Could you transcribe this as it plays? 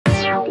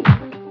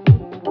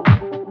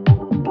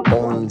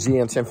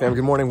OMG, I'm Tim Fam.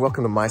 Good morning.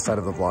 Welcome to my side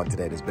of the vlog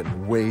today. It has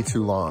been way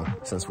too long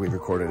since we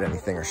recorded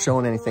anything or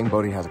shown anything.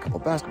 Bodie has a couple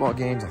basketball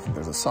games. I think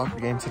there's a soccer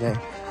game today.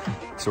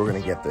 So we're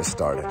gonna get this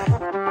started.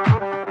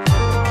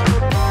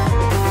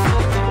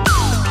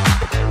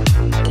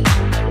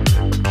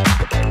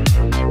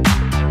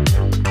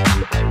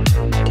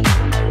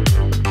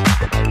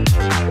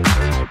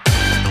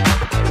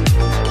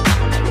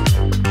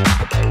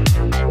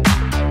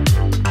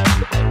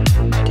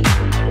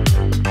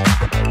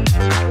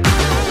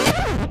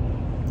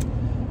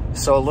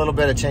 So a little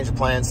bit of change of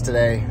plans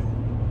today.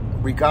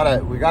 We got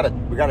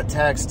a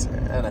text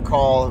and a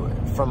call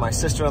from my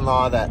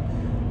sister-in-law that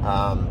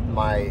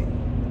my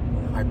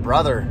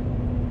brother,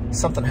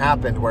 something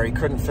happened where he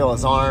couldn't feel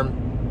his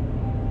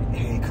arm,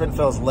 he couldn't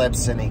feel his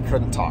lips, and he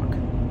couldn't talk.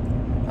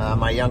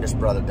 My youngest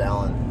brother,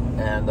 Dallin,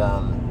 and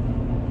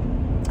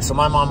so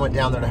my mom went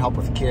down there to help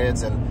with the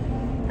kids,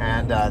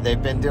 and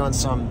they've been doing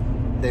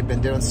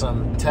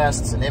some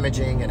tests and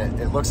imaging, and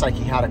it looks like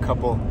he had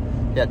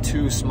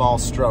two small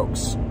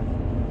strokes.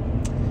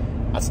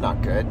 That's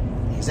not good.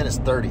 He's in his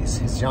 30s,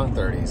 his young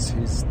 30s.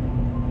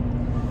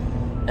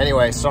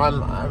 Anyway, so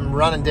I'm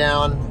running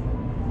down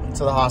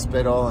to the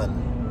hospital, and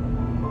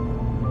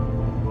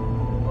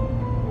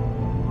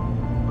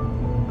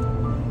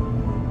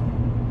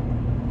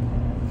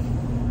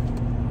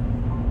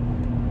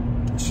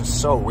it's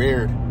just so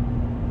weird.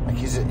 Like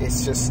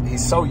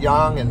he's so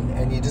young,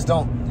 and you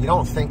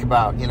don't think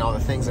about, you know, the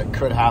things that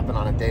could happen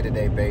on a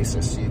day-to-day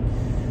basis.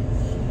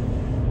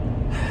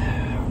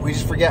 We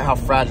just forget how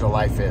fragile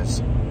life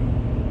is.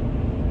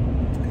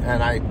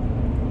 And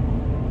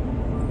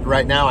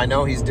right now I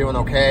know he's doing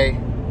okay.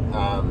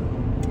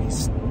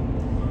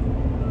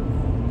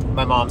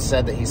 My mom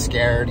said that he's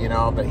scared, you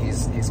know, but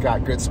he's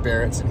got good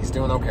spirits and he's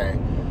doing okay.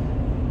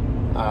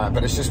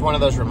 But it's just one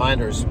of those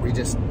reminders. We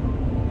can't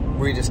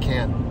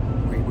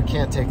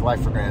take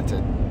life for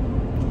granted.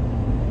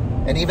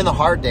 And even the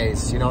hard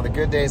days, you know, the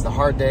good days, the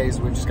hard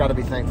days, we've just got to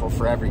be thankful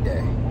for every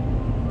day,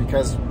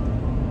 because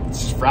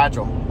it's just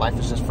fragile. Life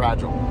is just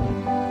fragile.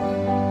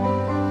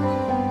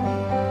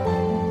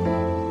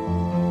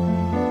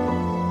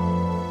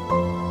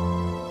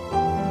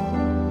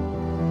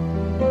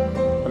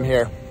 I'm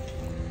here.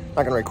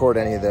 Not gonna record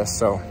any of this,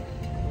 so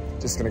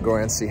just gonna go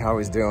in and see how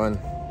he's doing.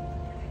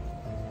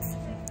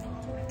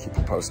 Keep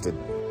you posted.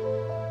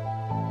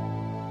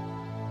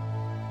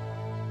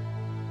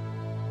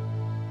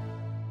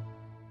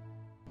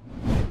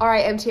 All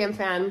right, MTM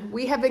fan,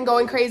 we have been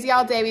going crazy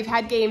all day. We've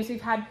had games,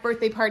 we've had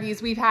birthday parties,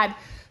 we've had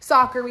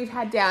soccer, we've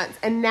had dance,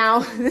 and now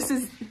this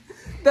is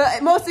the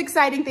most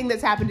exciting thing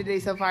that's happened today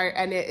so far,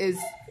 and it is...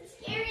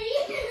 Scary.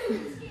 Hey,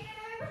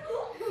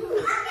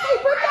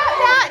 put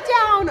that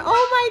down.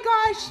 Oh my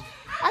gosh.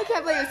 I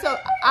can't believe it. So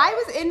I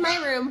was in my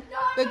room.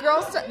 The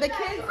kids are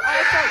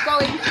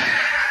going...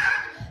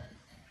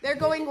 They're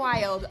going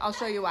wild. I'll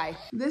show you why.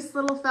 This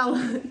little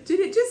fella, did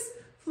it just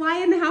fly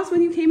in the house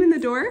when you came in the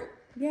door?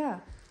 Yeah.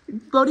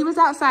 Bodie was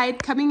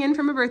outside coming in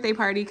from a birthday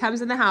party, comes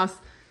in the house.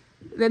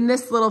 Then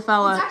this little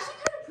fella it's actually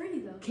kind of pretty,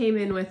 though. Came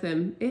in with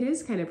him. It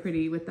is kind of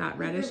pretty with that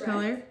reddish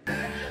color.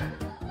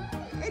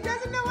 It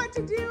doesn't know what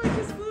to do. It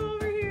just flew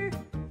over here.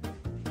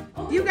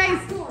 Open you guys,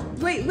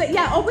 wait,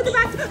 yeah, open the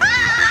back door.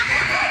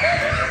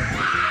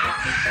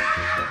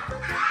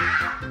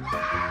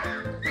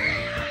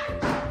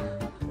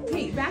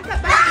 Okay, back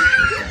up.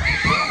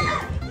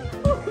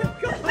 Oh my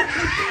God.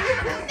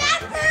 That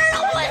bird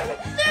almost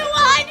flew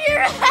on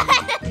your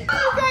head.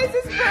 You guys,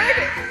 this bird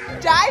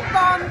dive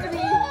bombed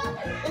me.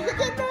 Is it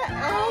good that?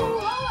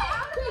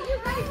 Oh. Okay, you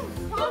guys,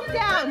 calm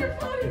down.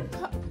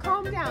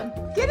 Calm down.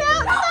 Get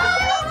out.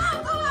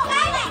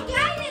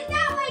 Guide it.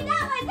 That way.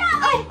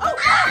 Oh.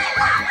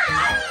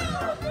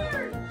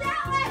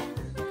 That way.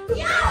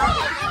 Yeah.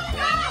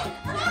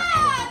 I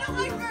don't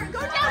like birds.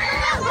 Go down.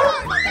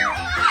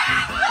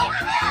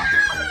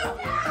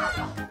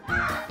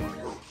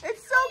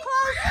 It's so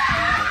close.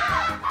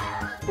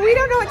 We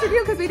don't know what to do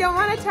because we don't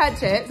want to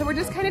touch it. So we're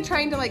just kind of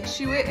trying to like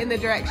shoo it in the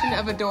direction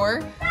of a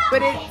door.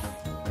 But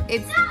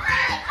it's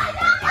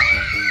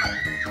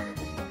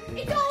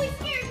always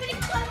scary when it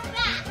comes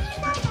back.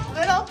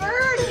 Little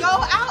bird,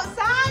 go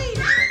outside.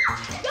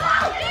 No.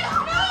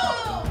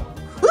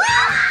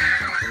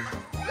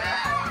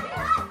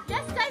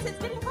 Yes, guys, it's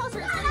getting closer.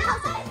 Go that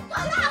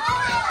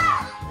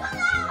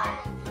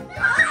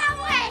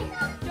way.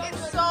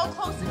 It's so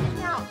close to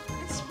getting out.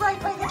 It's right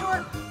by the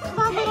door. Come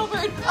on, little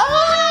bird.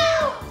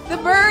 Oh! The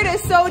bird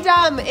is so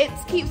dumb. It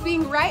keeps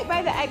being right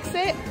by the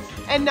exit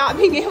and not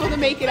being able to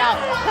make it out.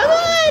 Come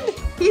on!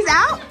 He's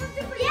out?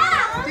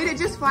 Yeah. Did it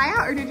just fly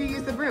out or did you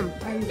use the broom?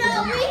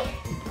 No,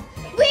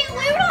 we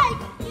were like...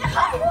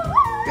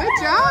 Good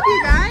job,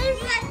 you guys.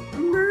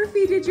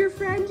 Murphy, did your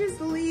friend just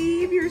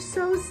leave? You're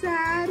so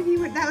sad.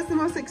 That was the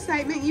most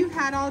excitement you've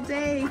had all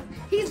day.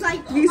 He's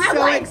like, He's I so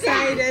like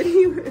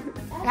excited.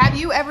 Have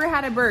you ever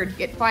had a bird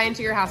fly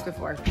into your house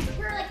before?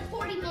 For like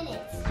 40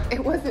 minutes.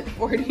 It wasn't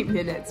 40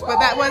 minutes, but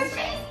that was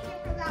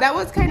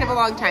kind of a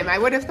long time. I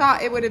would have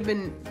thought it would have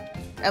been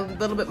a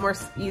little bit more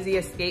easy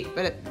escape,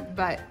 but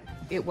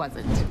it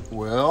wasn't.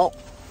 Well,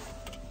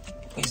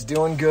 He's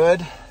doing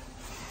good.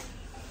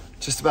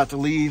 Just about to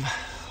leave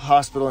the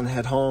hospital and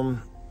head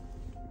home.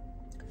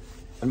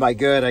 And by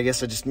good, I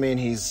guess I just mean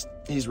he's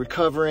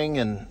recovering,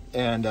 and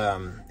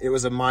it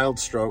was a mild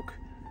stroke.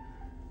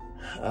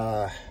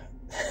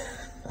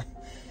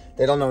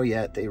 They don't know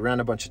yet. They ran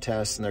a bunch of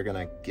tests, and they're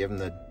gonna give him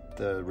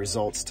the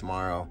results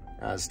tomorrow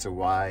as to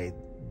why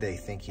they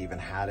think he even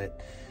had it.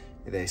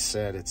 They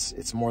said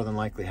it's more than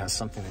likely has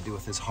something to do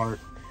with his heart.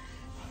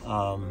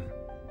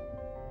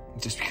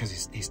 Just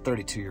because he's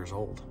 32 years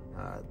old.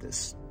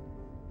 This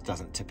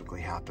doesn't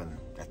typically happen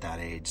at that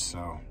age,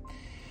 so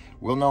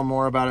we'll know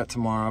more about it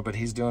tomorrow, but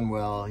he's doing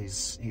well.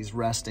 He's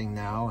resting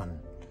now, and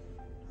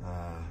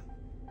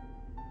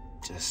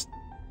just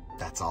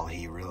that's all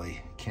he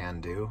really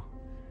can do.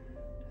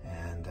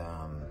 And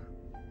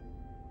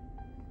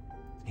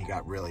he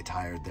got really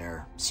tired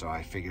there, so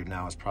I figured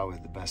now is probably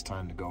the best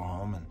time to go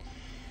home and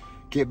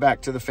get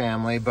back to the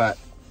family. But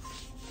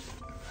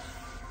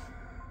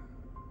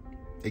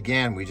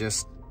again,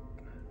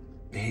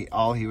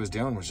 all he was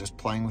doing was just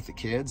playing with the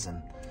kids,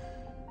 and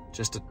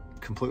just a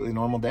completely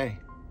normal day.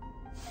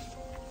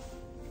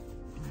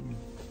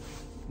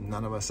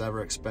 None of us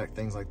ever expect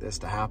things like this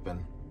to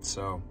happen,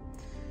 so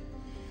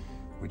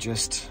we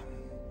just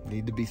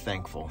need to be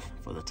thankful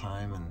for the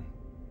time, and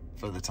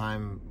for the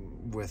time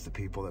with the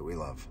people that we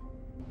love.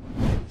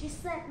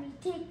 Just let me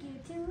take you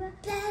to a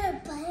better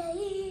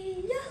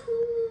place.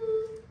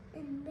 Yahoo!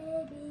 And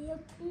baby, you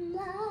can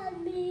love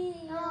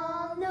me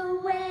all the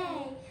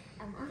way.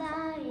 I'm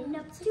flying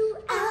up to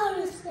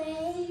outer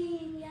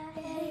space.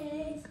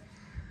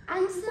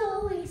 I'm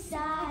so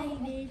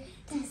excited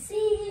to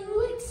see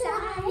you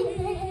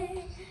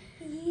excited.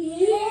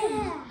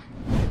 Yeah.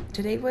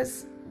 Today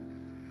was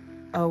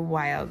a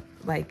wild,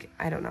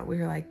 I don't know. We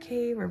were like,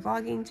 okay, we're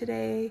vlogging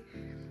today.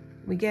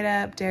 We get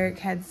up, Derek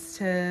heads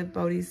to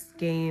Bodie's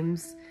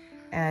games,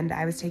 and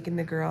I was taking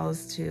the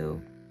girls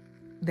to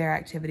their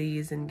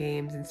activities and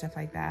games and stuff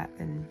like that.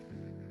 And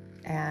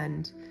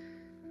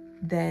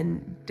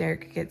then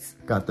Derek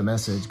got the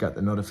message, got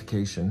the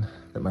notification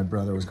that my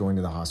brother was going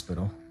to the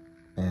hospital.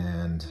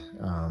 And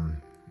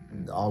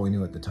all we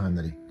knew at the time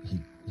that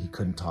he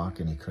couldn't talk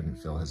and he couldn't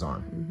feel his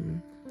arm. Mm-hmm.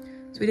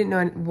 So we didn't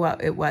know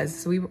what it was.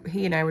 So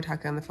he and I were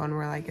talking on the phone.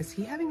 We're like, is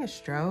he having a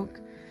stroke?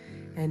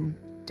 And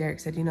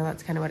Derek said,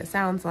 that's kind of what it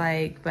sounds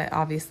like. But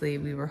obviously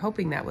we were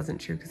hoping that wasn't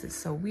true, because it's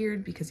so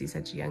weird because he's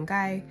such a young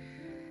guy.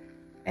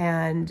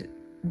 And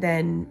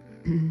then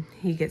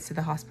he gets to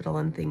the hospital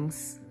and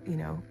things,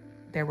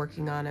 they're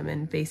working on him.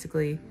 And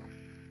basically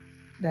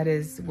that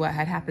is what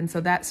had happened.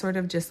 So that sort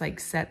of just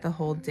set the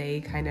whole day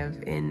kind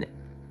of in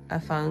a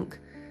funk,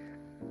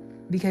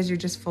 because you're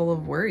just full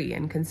of worry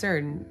and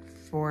concern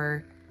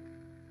for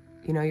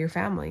your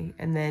family.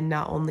 And then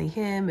not only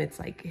him, it's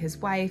his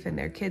wife and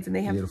their kids, and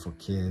they have beautiful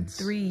kids,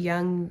 3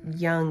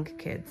 young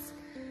kids.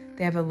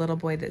 They have a little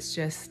boy that's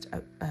just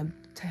a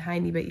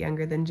tiny bit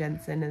younger than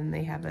Jensen, and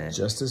they have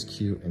just as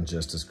cute and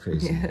just as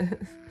crazy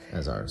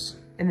as ours,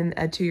 and then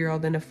a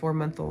 2-year-old and a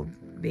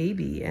 4-month-old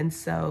baby. And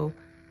so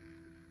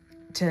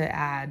to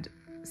add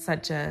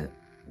such a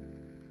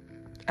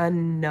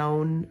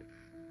unknown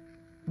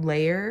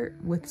layer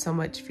with so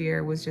much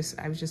fear was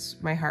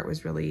my heart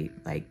was really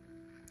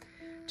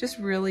just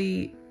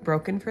really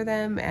broken for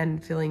them,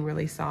 and feeling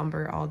really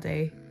somber all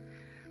day.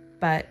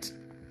 But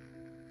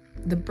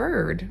the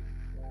bird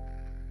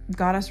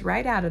got us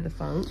right out of the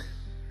funk,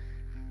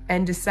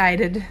 and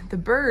the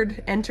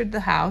bird entered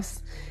the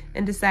house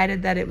and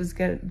decided that it was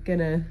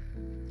gonna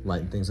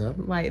lighten things up,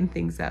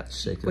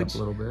 shake it up a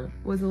little bit.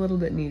 Was a little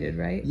bit needed,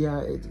 right?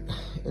 Yeah,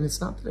 and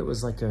it's not that it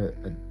was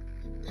a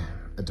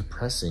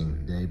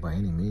depressing day by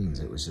any means.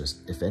 It was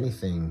just, if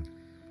anything,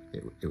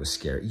 it was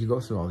scary. You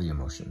go through all the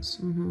emotions.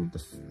 Mm-hmm.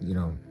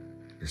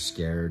 You're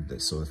scared,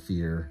 so the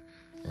fear,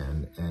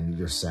 and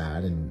you're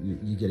sad,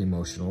 and you get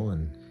emotional,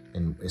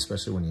 and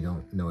especially when you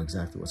don't know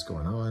exactly what's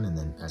going on. And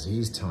then as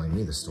he's telling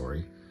me the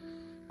story,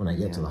 when I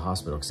get to the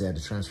hospital, because they had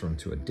to transfer him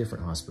to a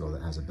different hospital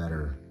that has a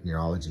better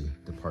neurology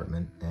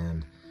department,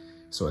 and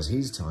so as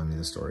he's telling me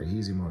the story,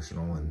 he's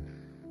emotional, and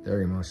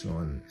they're emotional,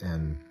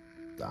 and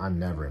I'm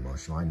never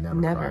emotional. I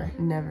never cry.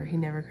 Never. He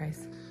never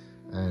cries.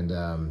 And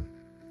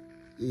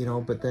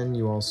but then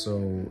you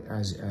also,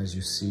 as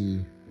you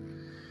see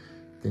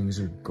things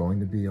are going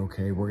to be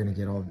okay, we're going to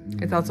get all...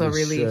 It's also a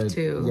relief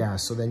too. Yeah,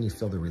 so then you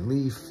feel the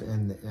relief,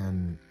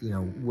 and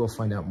we'll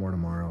find out more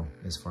tomorrow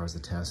as far as the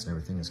test and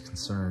everything is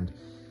concerned.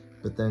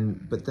 But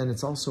then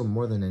it's also,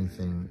 more than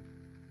anything,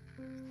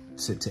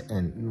 to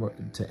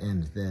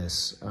end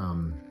this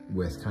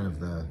with kind of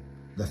the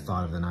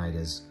thought of the night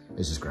is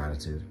just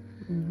gratitude.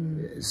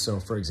 Mm-hmm. So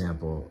for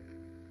example,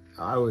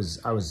 I was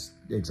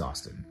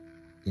exhausted,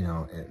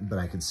 but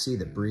I could see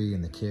that Bree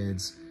and the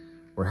kids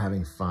were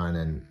having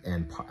fun,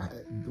 and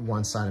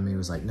one side of me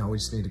was like, no, we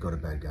just need to go to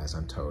bed, guys,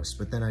 I'm toast.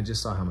 But then I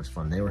just saw how much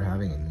fun they were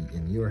having,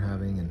 and you were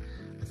having, and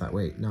I thought,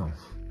 wait, no,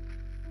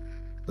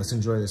 let's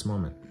enjoy this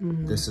moment.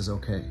 Mm-hmm. This is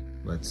okay.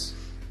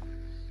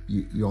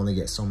 You only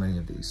get so many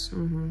of these.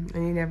 Mm-hmm.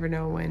 And you never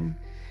know when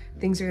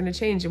things are going to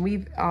change. And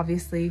we've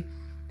obviously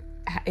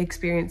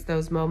experience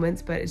those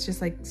moments, but it's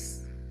just like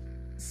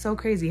so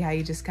crazy how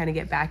you just kind of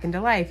get back into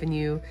life and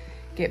you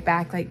get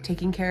back like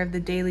taking care of the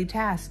daily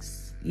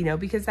tasks, you know,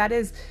 because that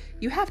is,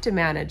 you have to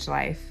manage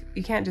life.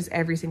 You can't just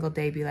every single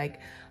day be like,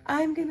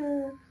 I'm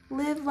gonna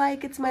live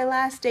like it's my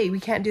last day. We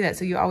can't do that.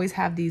 So you always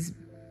have these,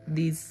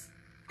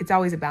 it's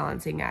always a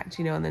balancing act,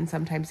 you know, and then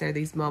sometimes there are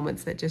these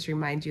moments that just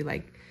remind you,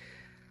 like,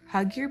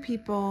 hug your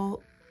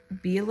people,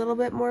 be a little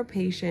bit more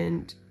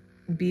patient,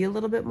 be a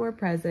little bit more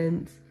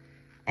present,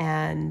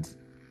 and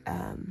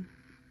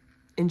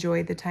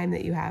enjoy the time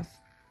that you have.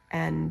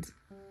 And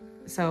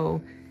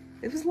so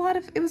it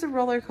was a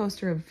roller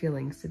coaster of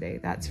feelings today,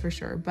 that's for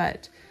sure.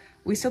 But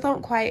we still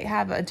don't quite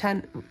have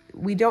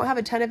we don't have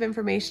a ton of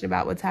information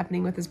about what's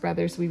happening with his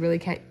brother, so we really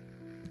can't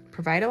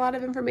provide a lot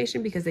of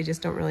information because they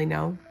just don't really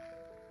know.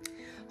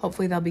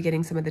 Hopefully they'll be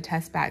getting some of the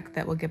tests back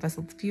that will give us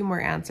a few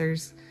more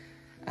answers,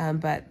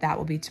 but that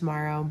will be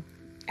tomorrow.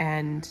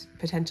 And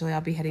potentially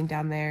I'll be heading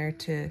down there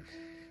to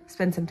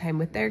spend some time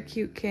with their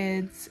cute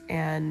kids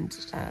and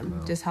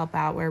just help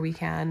out where we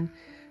can.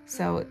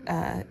 So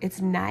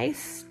it's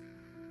nice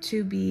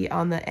to be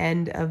on the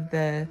end of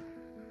the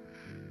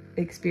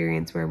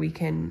experience where we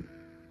can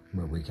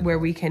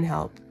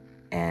help.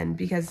 And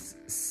because,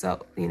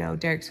 so, you know,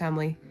 Derek's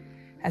family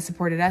has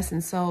supported us,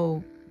 and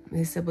so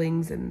his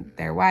siblings and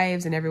their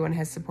wives and everyone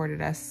has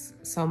supported us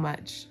so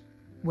much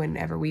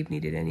whenever we've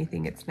needed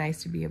anything. It's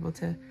nice to be able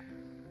to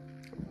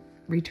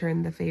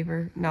return the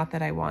favor. Not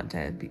that I want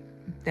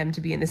them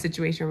to be in a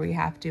situation where we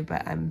have to,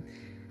 but I'm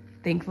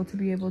thankful to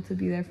be able to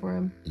be there for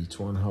them. Each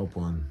one help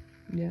one.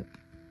 Yep.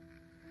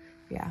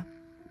 Yeah.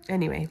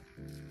 Anyway.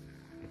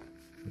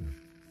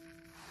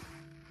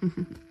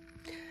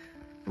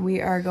 We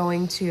are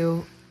going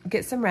to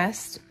get some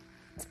rest.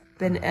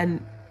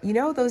 And you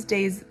know, those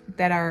days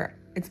that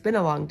it's been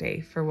a long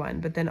day for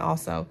one, but then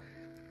also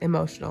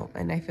emotional.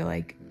 And I feel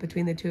like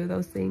between the two of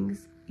those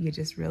things, you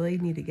just really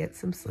need to get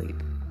some sleep.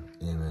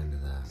 Amen to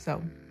that.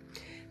 So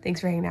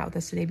thanks for hanging out with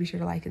us today. Be sure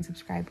to like and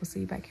subscribe. We'll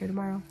see you back here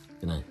tomorrow.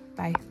 Good night.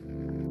 Bye.